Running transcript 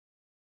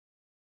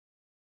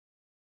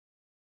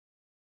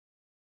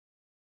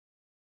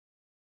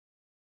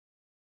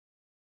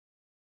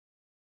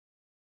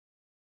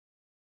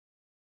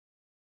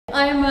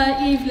I'm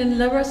Eveline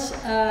Lubbers.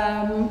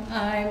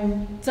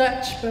 I'm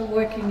Dutch but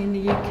working in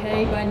the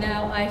UK. By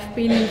now I've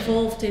been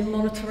involved in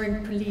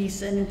monitoring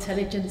police and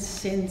intelligence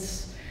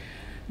since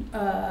the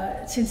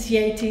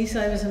 80s.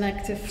 I was an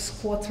active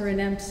squatter in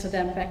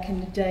Amsterdam back in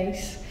the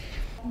days.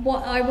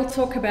 What I will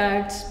talk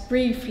about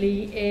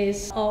briefly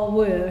is our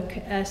work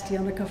as the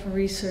Undercover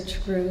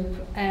Research Group,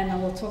 and I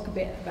will talk a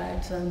bit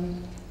about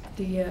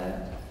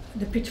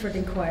the Pitchford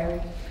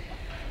inquiry.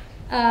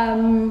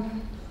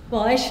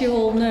 Well, as you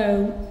all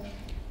know,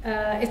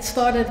 it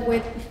started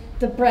with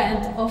the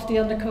brand of the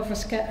undercover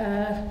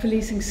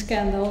policing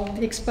scandal,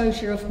 the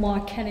exposure of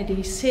Mark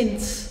Kennedy.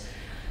 Since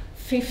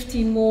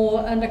 50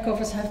 more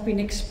undercovers have been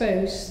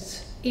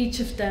exposed. Each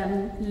of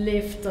them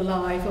lived the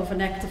life of an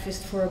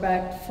activist for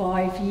about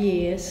 5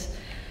 years.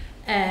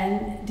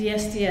 And the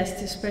SDS,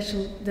 the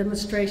Special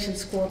Demonstration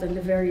Squad, and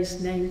the various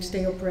names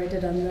they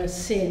operated under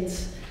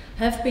since,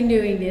 have been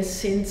doing this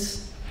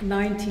since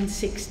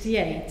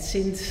 1968,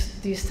 since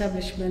the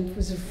establishment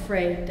was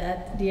afraid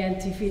that the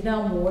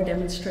anti-Vietnam War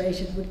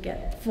demonstration would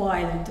get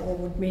violent or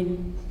would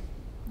mean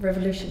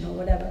revolution or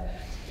whatever.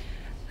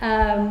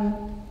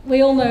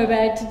 We all know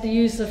about the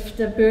use of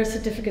the birth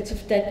certificates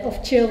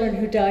of children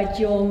who died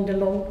young, the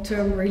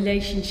long-term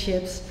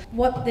relationships.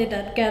 What did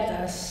that get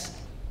us?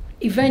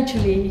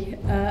 Eventually,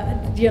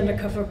 the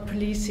undercover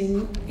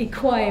policing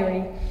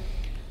inquiry.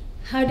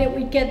 How did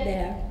we get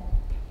there?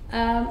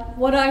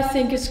 What I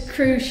think is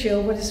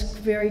crucial, what is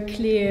very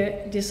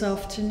clear this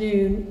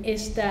afternoon,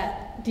 is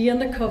that the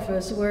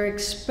undercovers were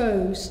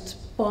exposed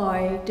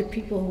by the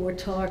people who were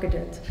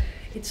targeted.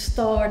 It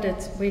started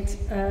with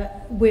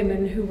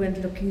women who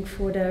went looking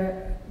for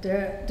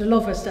the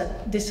lovers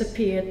that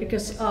disappeared,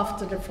 because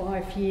after the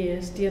 5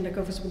 years the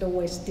undercovers would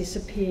always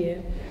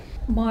disappear.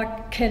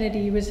 Mark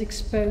Kennedy was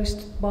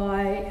exposed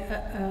by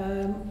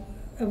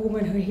a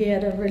woman who he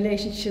had a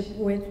relationship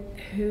with,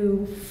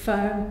 who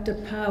found the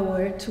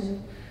power to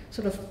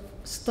sort of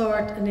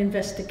start an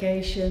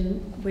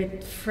investigation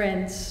with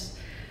friends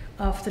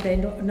after they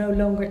no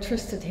longer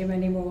trusted him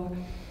anymore.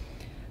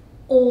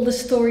 All the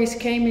stories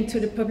came into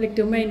the public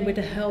domain with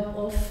the help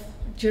of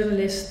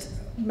journalists,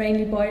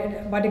 mainly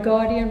by The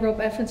Guardian,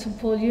 Rob Evans and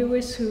Paul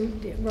Lewis, who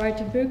did write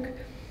a book.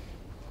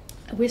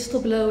 A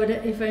whistleblower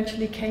that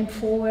eventually came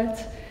forward.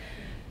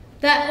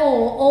 That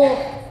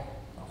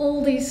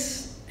all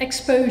these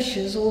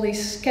exposures, all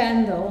these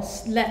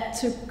scandals led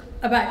to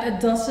about a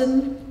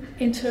dozen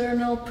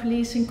internal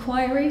police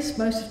inquiries.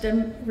 Most of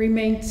them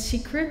remained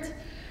secret.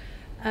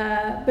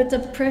 But the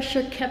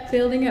pressure kept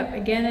building up.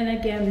 Again and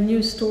again,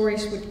 new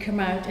stories would come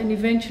out, and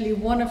eventually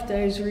one of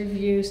those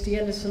reviews, the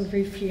Ellison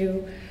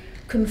Review,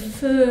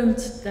 confirmed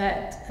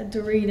that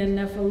Doreen and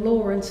Neville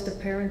Lawrence, the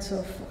parents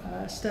of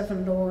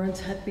Stephen Lawrence,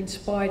 had been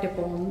spied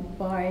upon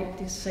by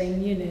this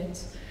same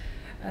unit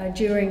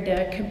during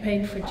their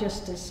campaign for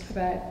justice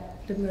about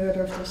the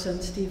murder of their son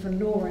Stephen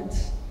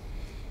Lawrence.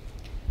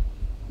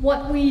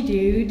 What we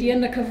do, the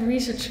Undercover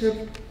Research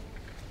Group,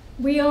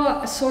 we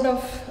are a sort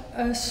of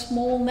a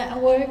small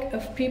network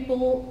of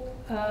people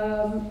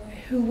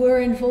who were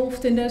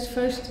involved in those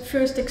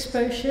first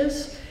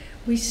exposures.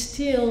 We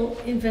still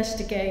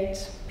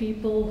investigate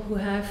people who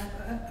have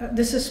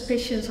the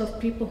suspicions of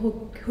people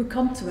who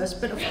come to us,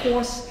 but of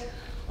course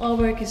our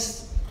work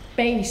is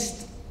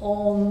based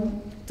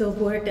on the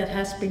work that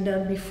has been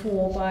done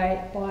before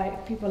by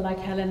people like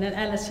Helen and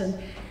Alison,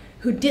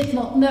 who did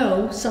not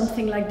know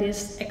something like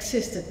this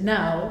existed.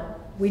 Now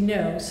we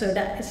know, so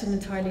that is an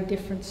entirely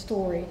different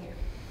story.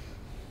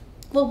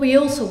 What we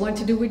also want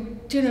to do, we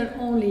do not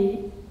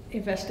only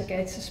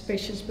investigate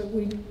suspicions, but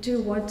we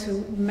do want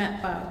to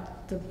map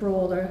out the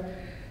broader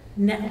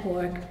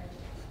network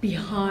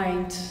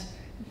behind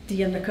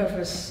the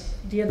undercover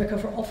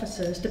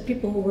officers, the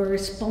people who were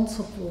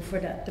responsible for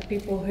that, the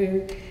people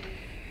who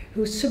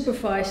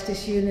supervised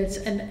these units,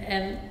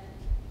 and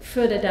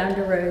further down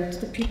the road,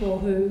 the people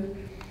who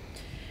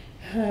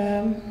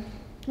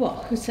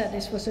said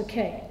this was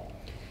okay.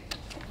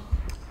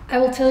 I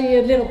will tell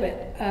you a little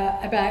bit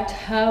about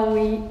how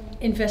we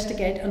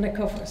investigate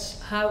undercovers,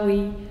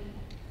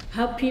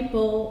 how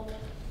people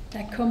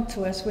that come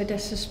to us with their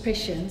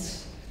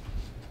suspicions,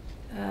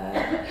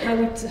 how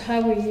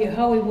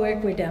we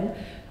work with them.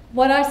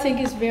 What I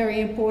think is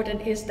very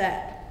important is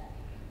that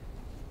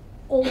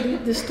all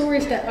the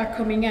stories that are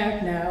coming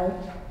out now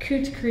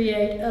could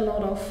create a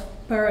lot of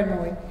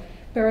paranoia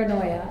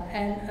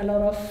and a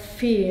lot of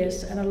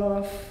fears and a lot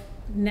of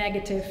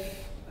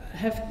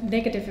have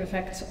negative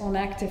effects on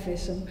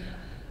activism.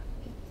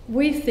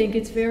 We think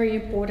it's very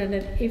important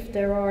that if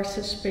there are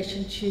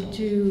suspicions, you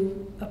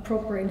do a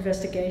proper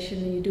investigation,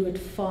 and you do it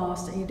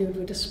fast, and you do it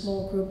with a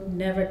small group.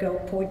 Never go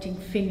pointing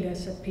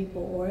fingers at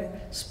people or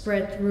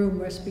spread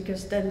rumors,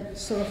 because then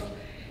sort of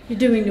you're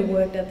doing the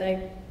work that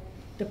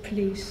the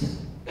police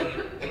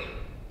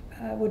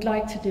would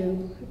like to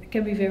do. It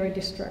can be very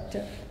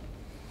destructive.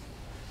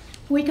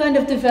 We kind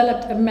of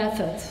developed a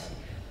method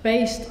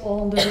based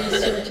on the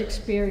research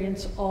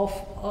experience of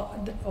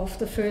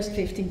the first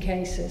 15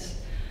 cases.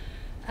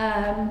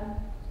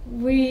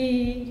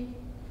 We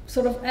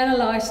sort of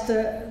analyzed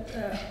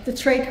the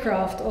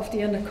tradecraft of the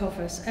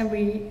undercovers, and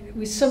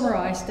we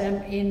summarized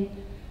them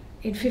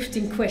in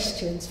 15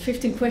 questions.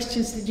 15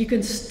 questions that you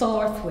can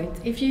start with.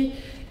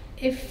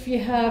 If you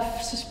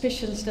have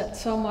suspicions that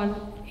someone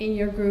in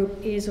your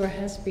group is or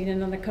has been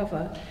an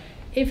undercover,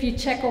 if you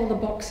check all the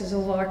boxes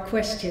of our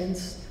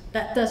questions,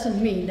 that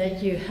doesn't mean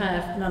that you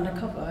have an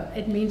undercover.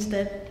 It means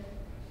that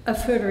a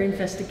further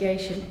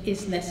investigation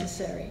is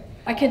necessary.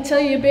 I can tell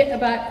you a bit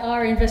about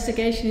our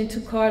investigation into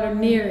Carlo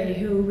Neri,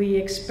 who we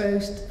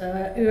exposed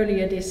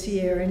earlier this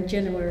year in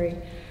January.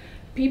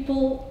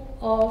 People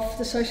of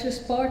the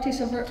socialist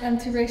parties, of our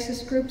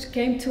anti-racist groups,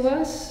 came to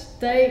us.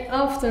 They,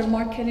 after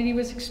Mark Kennedy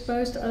was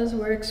exposed, others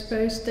were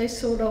exposed, they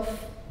sort of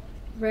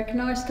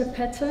recognized the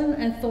pattern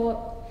and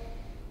thought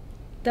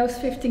those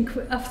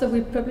 15, after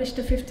we published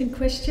the 15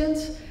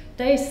 questions,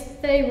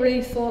 they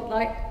really thought,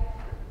 like,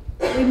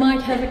 we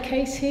might have a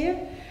case here.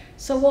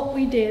 So what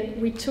we did,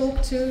 we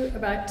talked to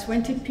about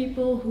 20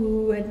 people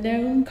who had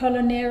known Carlo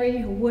Neri,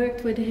 who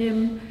worked with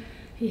him.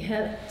 He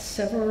had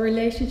several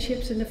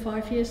relationships in the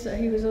 5 years that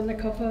he was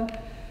undercover.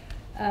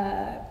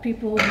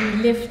 People he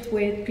lived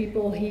with,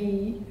 people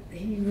he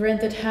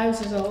rented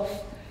houses of.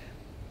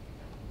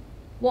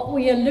 What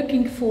we are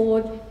looking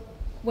for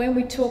when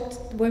we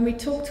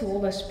talk to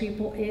all those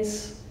people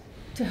is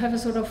to have a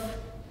sort of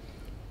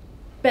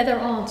better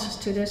answers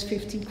to those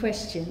 15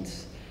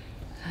 questions.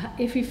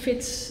 If he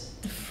fits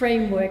the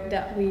framework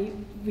that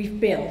we've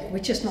built,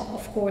 which is not,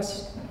 of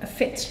course, a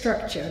fit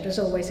structure. There's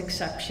always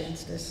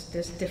exceptions,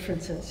 there's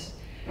differences.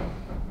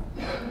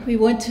 We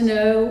want to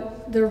know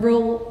the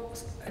role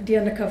the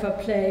undercover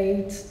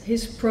played,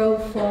 his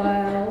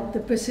profile, the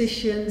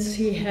positions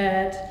he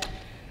had,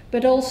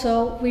 but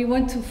also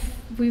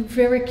we're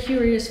very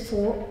curious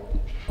for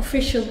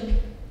official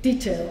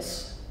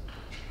details,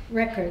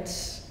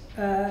 records,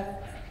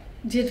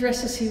 the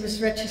addresses he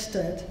was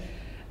registered,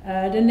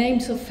 the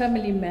names of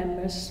family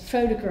members,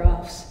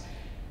 photographs.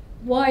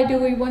 Why do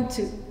we want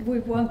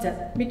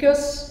that?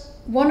 Because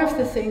one of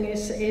the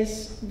things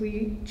is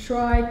we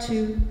try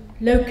to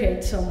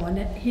locate someone.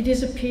 He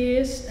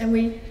disappears, and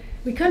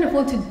we kind of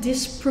want to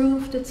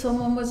disprove that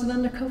someone was an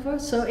undercover.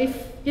 So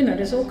if,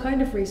 there's all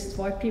kind of reasons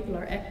why people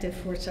are active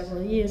for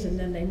several years and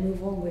then they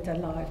move on with their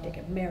life, they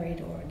get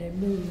married or they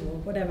move or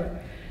whatever.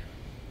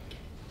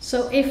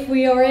 So if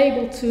we are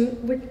able to,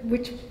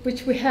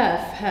 which we have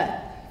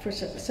had for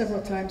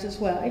several times as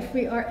well, if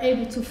we are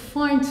able to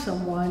find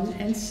someone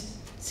and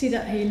see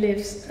that he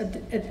lives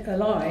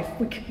alive,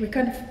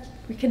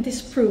 we can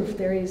disprove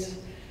there is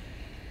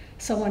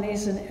someone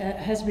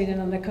has been an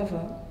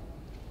undercover.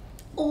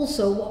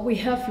 Also, what we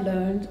have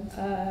learned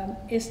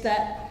is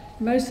that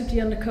most of the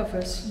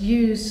undercovers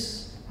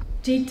use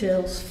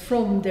details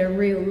from their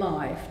real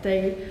life.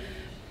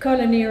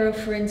 Carlo Neri,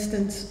 for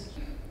instance,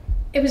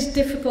 it was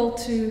difficult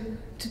to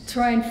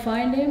try and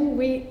find him.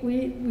 We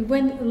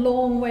went a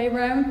long way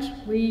around.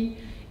 We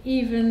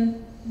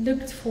even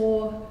looked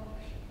for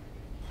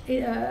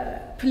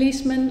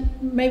policemen,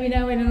 maybe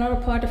now in another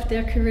part of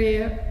their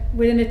career,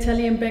 with an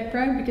Italian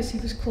background, because he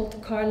was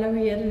called Carlo,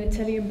 he had an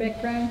Italian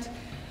background.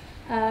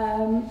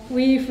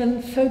 We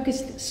even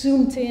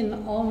zoomed in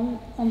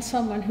on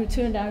someone who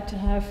turned out to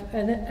have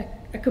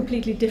a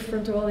completely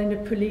different role in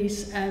the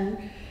police, and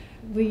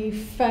we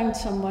found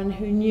someone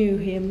who knew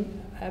him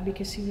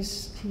because he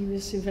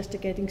was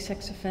investigating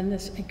sex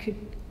offenders and could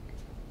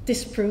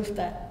disprove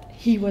that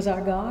he was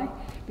our guy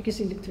because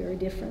he looked very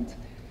different.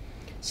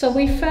 So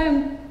we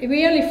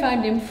only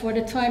found him for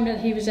the time that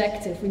he was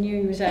active. We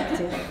knew he was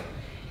active.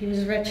 He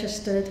was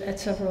registered at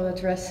several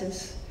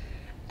addresses.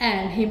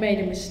 And he made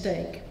a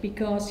mistake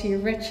because he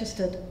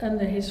registered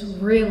under his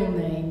real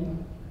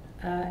name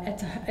at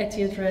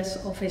the address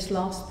of his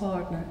last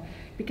partner.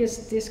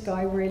 Because this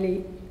guy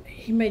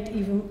he made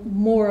even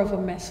more of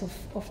a mess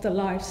of the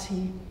lives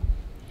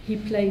he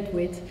played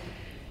with.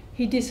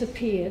 He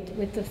disappeared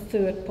with the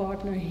third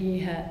partner he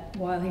had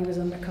while he was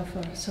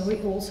undercover. So he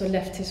also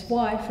left his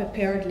wife.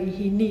 Apparently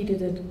he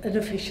needed an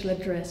official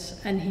address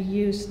and he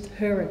used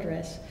her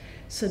address.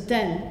 So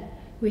then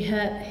we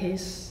had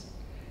his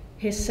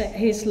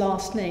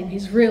last name,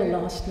 his real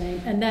last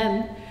name, and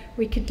then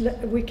we could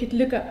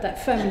look up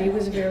that family. It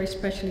was a very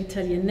special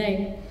Italian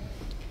name.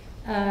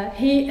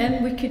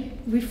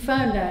 We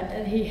found out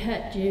that he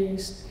had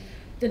used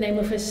the name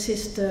of his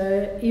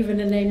sister, even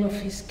the name of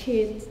his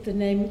kid, the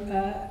name,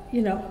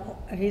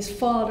 his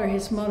father,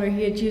 his mother.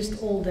 He had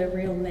used all their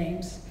real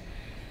names.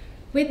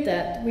 With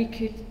that, we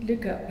could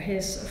look up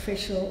his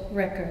official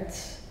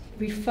records.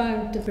 We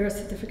found the birth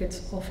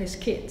certificates of his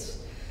kids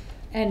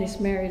and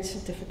his marriage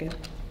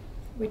certificate,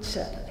 which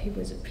said that he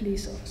was a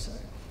police officer.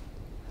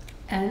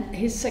 And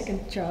his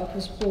second child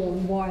was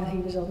born while he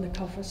was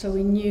undercover, so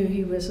we knew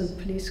he was a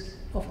police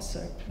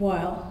officer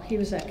while he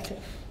was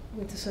active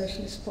with the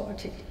Socialist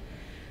Party.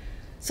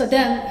 So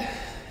then,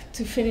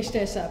 to finish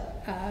this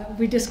up,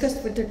 we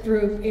discussed with the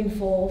group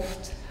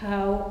involved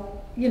how,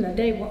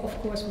 they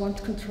of course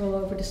want control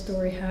over the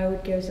story, how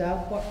it goes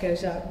out,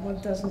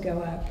 what doesn't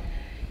go out.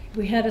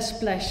 we had a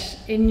splash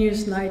in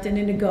Newsnight and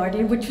in The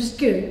Guardian, which was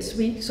good.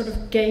 We sort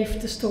of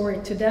gave the story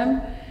to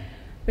them.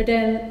 But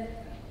then,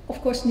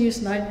 of course,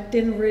 Newsnight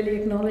didn't really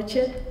acknowledge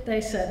it. They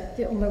said,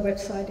 on their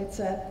website, it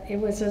said it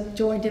was a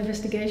joint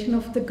investigation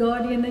of The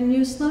Guardian and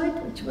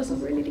Newsnight, which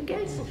wasn't really the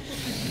case.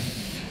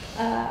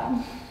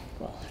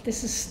 Well,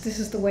 this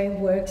is the way it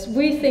works.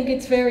 We think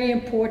it's very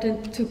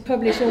important to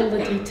publish all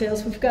the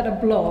details. We've got a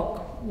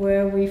blog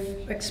where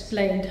we've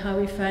explained how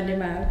we found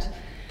him out.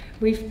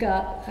 We've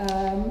got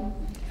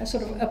a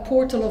sort of a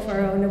portal of our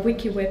own, a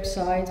wiki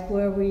website,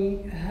 where we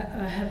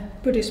have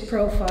put his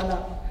profile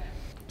up.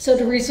 So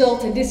the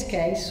result in this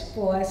case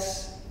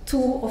was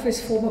 2 of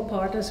his former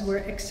partners were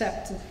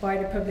accepted by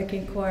the public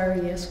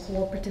inquiry as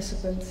core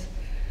participants.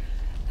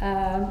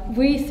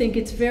 We think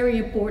it's very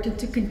important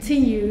to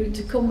continue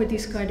to come with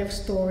these kind of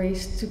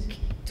stories,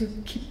 to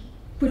keep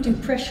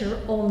putting pressure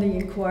on the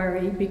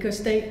inquiry,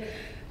 because they,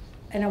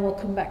 and I will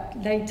come back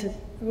later,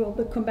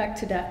 we'll come back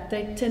to that,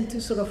 they tend to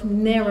sort of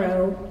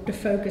narrow the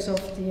focus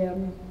of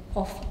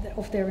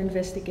their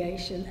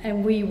investigation,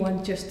 and we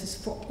want justice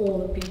for all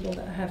the people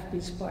that have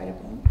been spied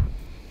upon.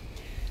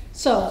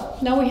 So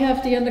now we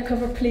have the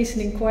Undercover Police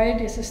and Inquiry.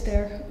 This is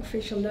their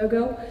official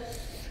logo.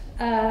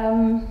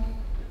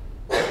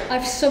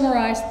 I've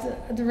summarized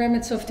the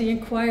remits of the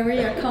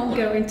inquiry. I can't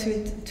go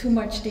into too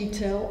much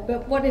detail,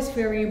 but what is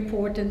very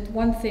important,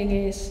 one thing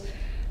is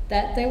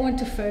that they want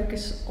to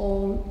focus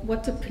on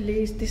what the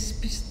police,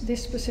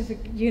 these specific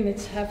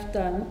units have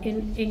done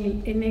in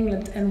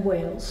England and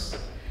Wales.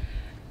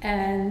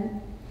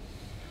 And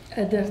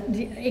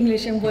the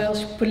English and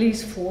Welsh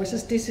police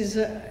forces, this is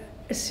a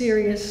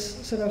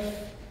serious sort of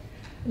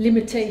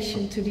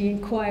limitation to the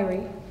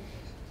inquiry.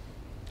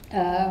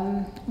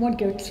 Won't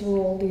go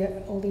through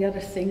all the other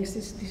things.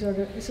 This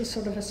is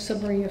sort of a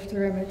summary of the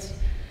remits.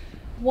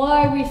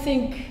 Why we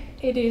think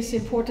it is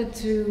important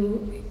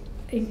to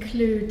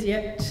include the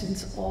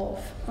actions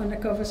of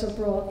undercovers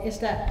abroad is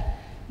that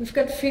we've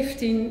got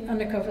 15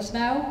 undercovers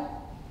now.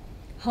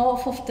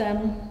 Half of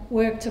them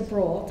worked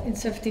abroad in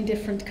 17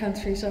 different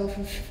countries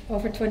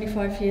over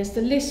 25 years.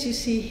 The list you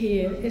see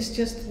here is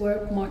just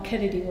where Mark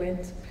Kennedy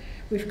went.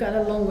 We've got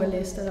a longer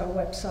list at our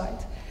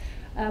website.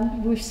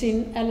 We've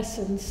seen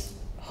Allison's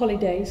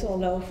holidays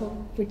all over,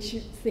 which you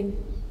think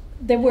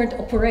they weren't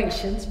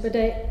operations, but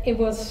it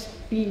was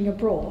being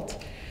abroad.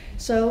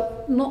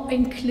 So not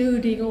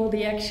including all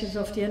the actions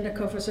of the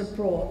undercovers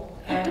abroad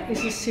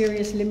is a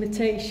serious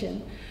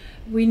limitation.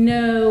 We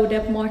know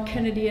that Mark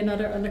Kennedy and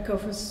other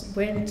undercovers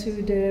went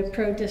to the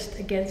protest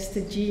against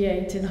the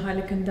G8 in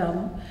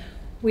Heiligendamm.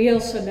 We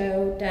also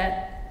know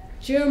that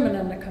German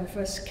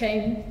undercovers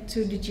came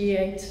to the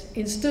G8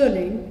 in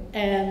Stirling,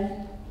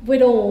 and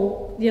with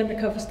all the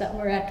undercovers that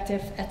were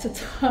active at the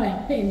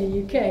time in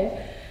the UK.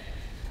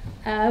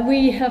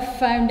 We have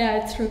found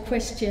out through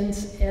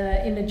questions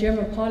in the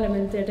German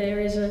parliament that there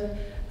is a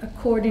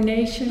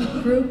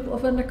coordination group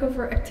of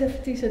undercover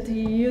activities at the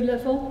EU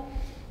level.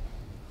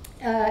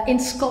 In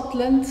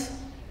Scotland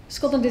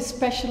is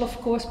special, of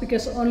course,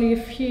 because only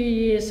a few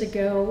years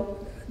ago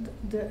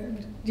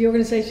the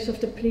organizations of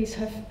the police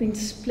have been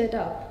split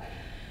up.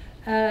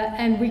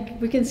 And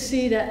we can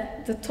see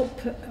that the top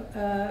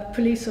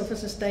police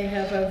officers they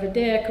have over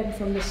there come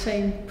from the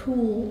same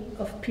pool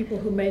of people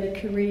who made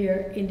a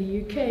career in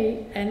the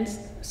UK, and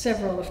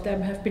several of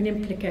them have been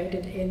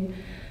implicated in,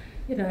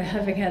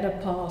 having had a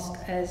past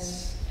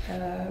as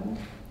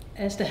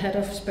the head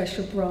of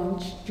special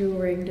branch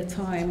during the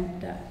time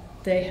that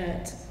they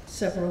had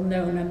several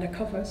known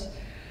undercovers.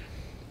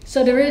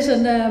 So there is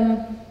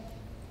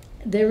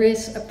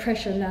a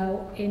pressure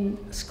now in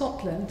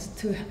Scotland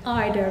to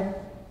either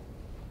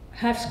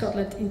have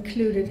Scotland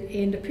included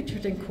in the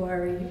Pitchford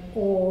inquiry,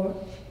 or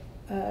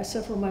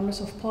several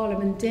members of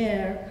parliament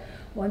there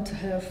want to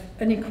have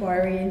an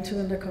inquiry into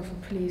undercover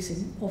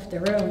policing of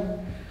their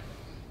own.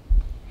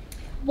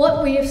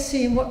 What we have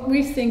seen, what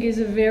we think is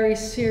a very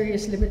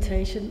serious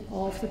limitation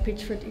of the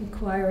Pitchford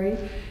inquiry,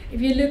 if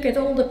you look at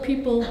all the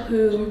people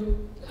who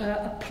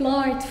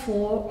applied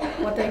for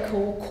what they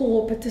call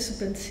core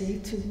participancy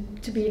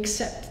to be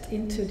accepted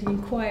into the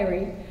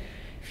inquiry,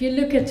 if you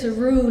look at the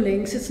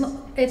rulings,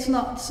 it's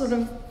not sort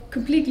of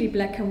completely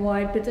black and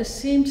white, but there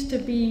seems to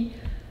be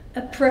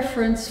a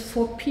preference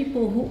for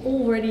people who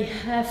already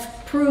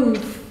have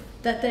proof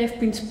that they've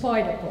been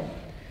spied upon.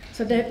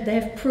 So they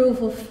have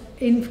proof of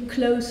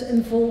close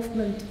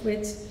involvement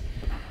with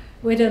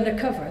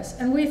undercovers.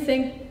 And we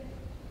think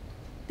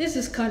this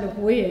is kind of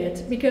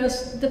weird,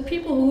 because the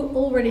people who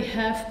already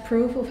have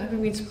proof of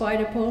having been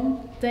spied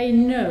upon, they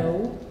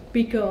know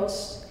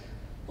because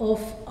of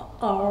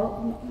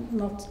our,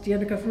 not the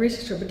Undercover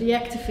Research Group, but the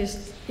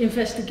activist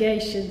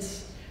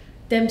investigations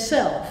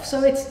themselves.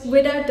 So it's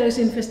without those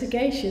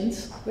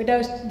investigations,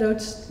 without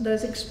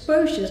those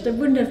exposures, there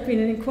wouldn't have been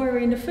an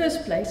inquiry in the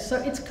first place. So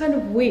it's kind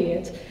of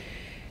weird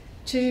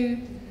to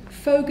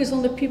focus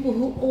on the people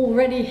who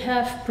already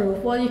have proof.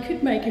 Well, you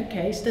could make a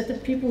case that the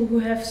people who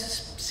have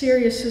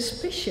serious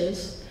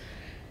suspicions,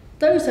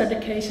 those are the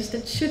cases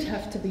that should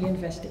have to be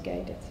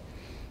investigated.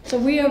 So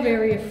we are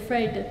very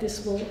afraid that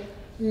this will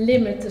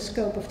limit the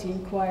scope of the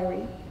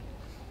inquiry.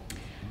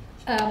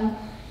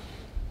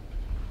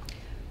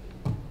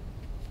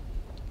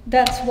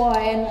 That's why,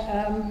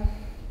 and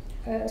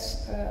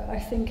as I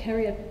think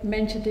Harriet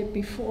mentioned it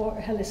before,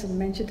 Hellison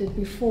mentioned it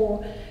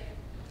before,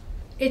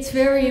 it's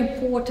very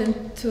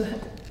important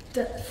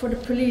for the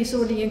police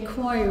or the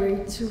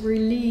inquiry to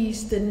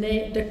release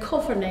the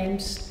cover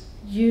names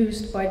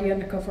used by the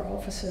undercover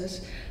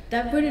officers.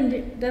 That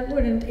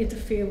wouldn't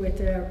interfere with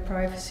their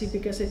privacy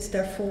because it's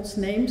their false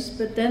names,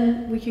 but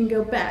then we can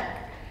go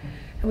back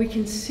and we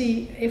can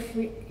see if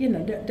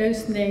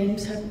those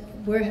names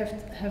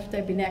have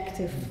they been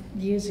active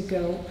years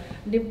ago.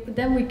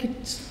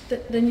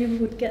 Then you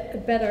would get a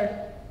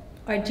better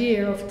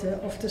idea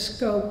of the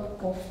scope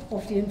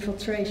of the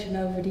infiltration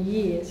over the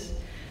years.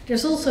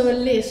 There's also a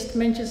list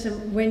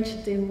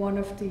mentioned in one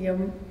of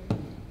the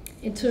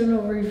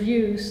internal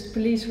reviews,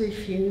 police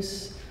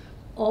reviews,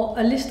 or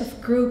a list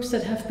of groups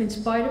that have been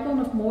spied on,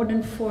 of more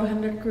than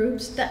 400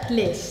 groups. That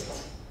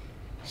list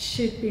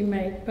should be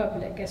made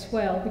public as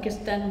well, because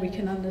then we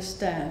can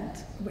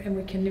understand and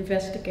we can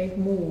investigate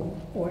more,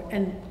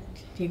 and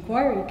the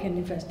inquiry can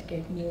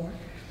investigate more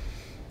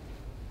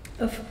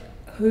of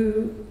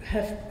who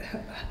have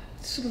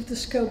sort of the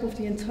scope of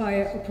the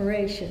entire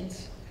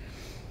operations.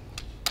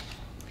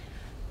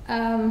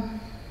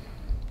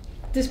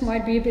 This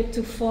might be a bit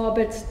too far,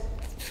 but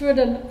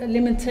further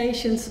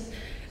limitations.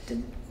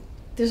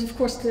 There's of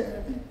course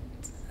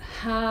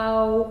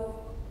how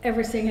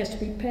everything has to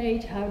be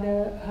paid, how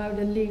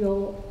the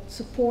legal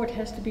support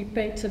has to be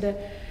paid. So the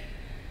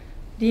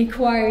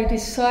inquiry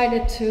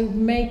decided to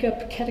make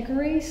up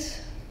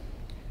categories.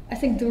 I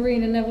think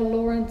Doreen and Neville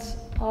Lawrence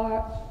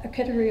are a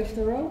category of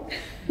their own.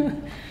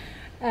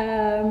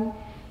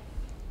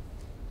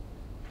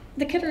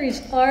 The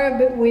categories are a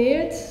bit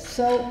weird.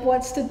 So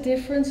what's the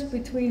difference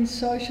between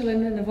social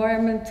and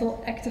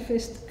environmental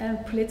activists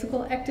and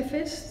political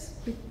activists?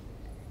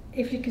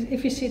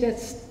 If you see that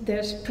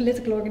there's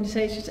political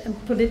organizations and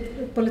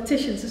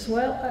politicians as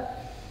well,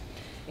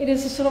 it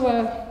is a sort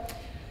of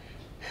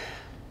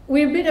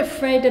we're a bit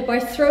afraid that by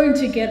throwing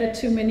together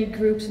too many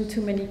groups and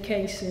too many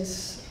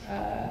cases,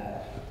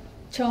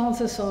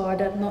 chances are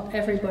that not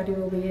everybody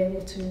will be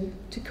able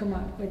to come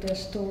out with their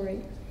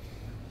story.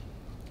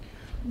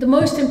 The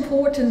most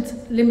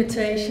important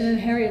limitation, and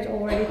Harriet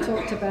already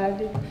talked about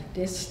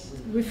this,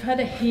 we've had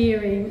a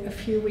hearing a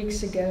few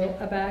weeks ago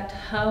about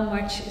how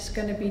much is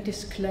going to be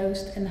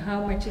disclosed and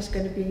how much is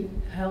going to be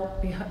held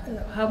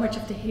how much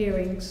of the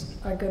hearings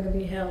are going to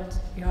be held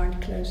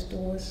behind closed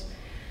doors.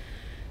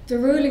 The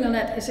ruling on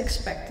that is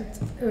expected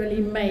early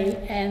May,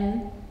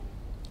 and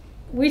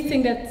we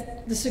think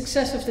that the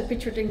success of the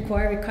Pitchford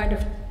inquiry kind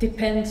of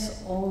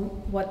depends on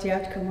what the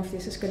outcome of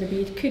this is going to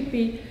be. It could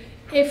be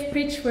if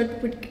Pitchford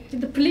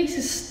the police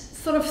is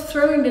sort of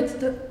throwing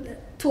the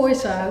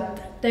toys out,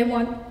 they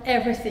want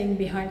everything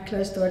behind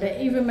closed door. They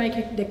even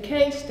make the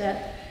case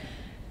that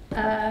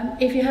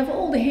if you have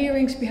all the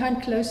hearings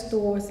behind closed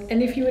doors,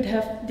 and if you would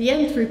have the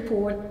end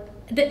report,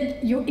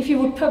 if you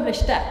would publish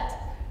that,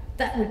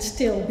 that would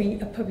still be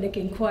a public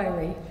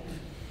inquiry.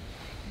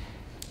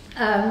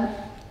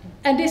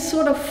 And this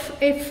sort of,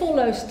 it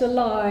follows the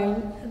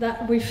line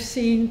that we've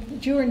seen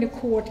during the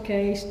court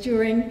case,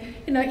 during,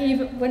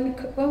 even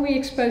when we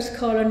exposed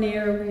Carlo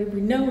Nero, we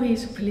know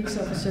he's a police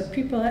officer.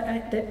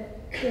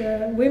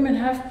 Women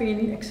have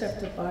been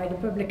accepted by the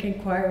public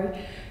inquiry.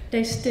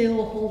 They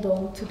still hold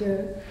on to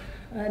the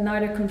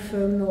neither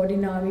confirm nor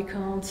deny. We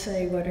can't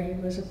say whether he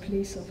was a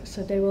police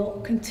officer. They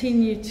will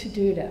continue to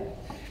do that.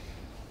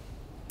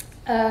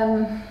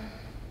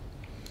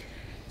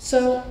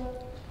 So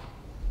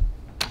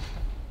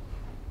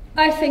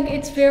I think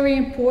it's very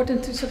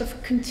important to sort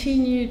of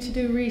continue to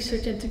do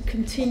research and to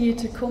continue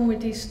to come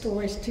with these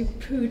stories, to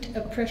put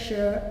a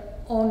pressure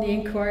on the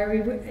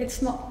inquiry.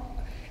 It's not,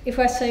 if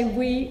I say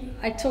we,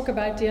 I talk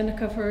about the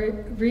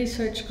Undercover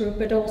Research Group,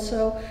 but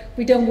also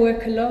we don't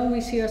work alone.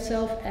 We see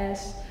ourselves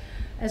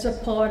as a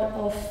part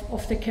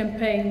of the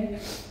campaign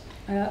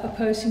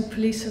opposing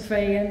police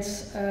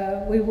surveillance.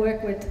 We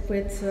work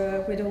with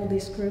all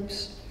these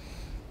groups.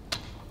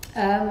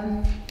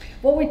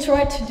 What we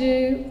try to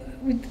do,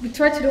 we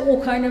try to do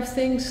all kind of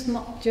things,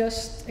 not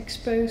just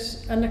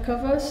expose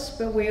undercovers,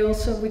 but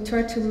we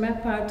try to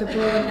map out the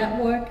broader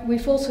network.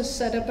 We've also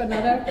set up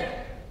another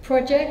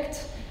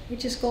project,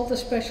 which is called the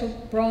Special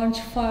Branch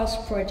Files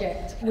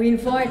Project. We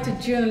invite the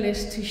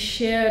journalists to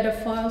share the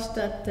files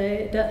that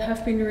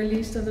have been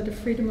released under the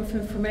Freedom of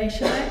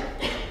Information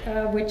Act,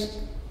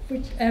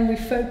 and we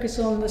focus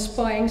on the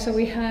spying. So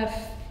we have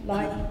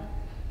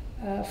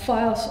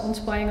files on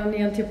spying on the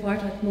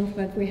anti-apartheid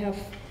movement. We have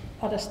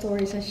other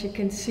stories, as you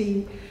can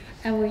see,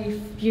 and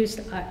we've used,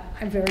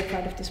 I'm very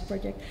proud of this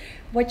project.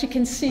 What you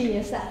can see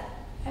is that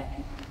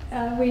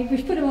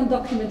we've put them on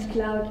Document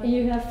Cloud, and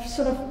you have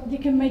you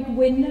can make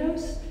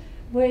windows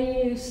where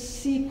you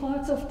see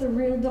parts of the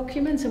real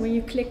documents, and when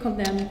you click on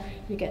them,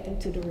 you get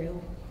into the real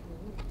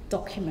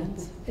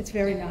document. It's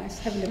very nice.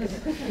 Have a look at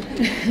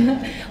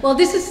it. Well,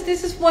 this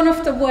is one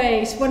of the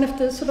ways. One of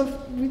the sort of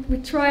we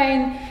try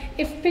and,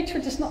 if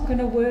Pitchford is not going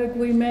to work,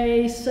 we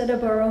may set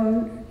up our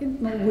own.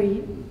 No,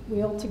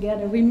 we all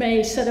together. We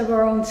may set up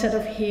our own set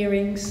of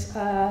hearings.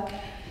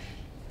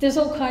 There's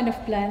all kind of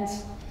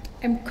plans.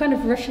 I'm kind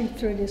of rushing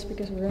through this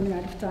because we're running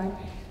out of time.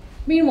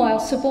 Meanwhile,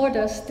 support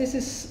us.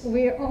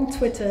 We're on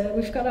Twitter.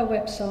 We've got our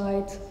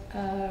website.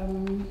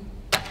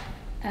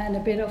 And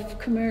a bit of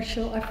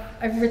commercial.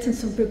 I've written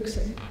some books.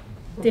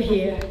 They're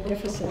here, they're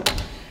for sale.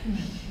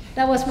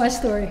 That was my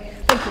story.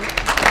 Thank you.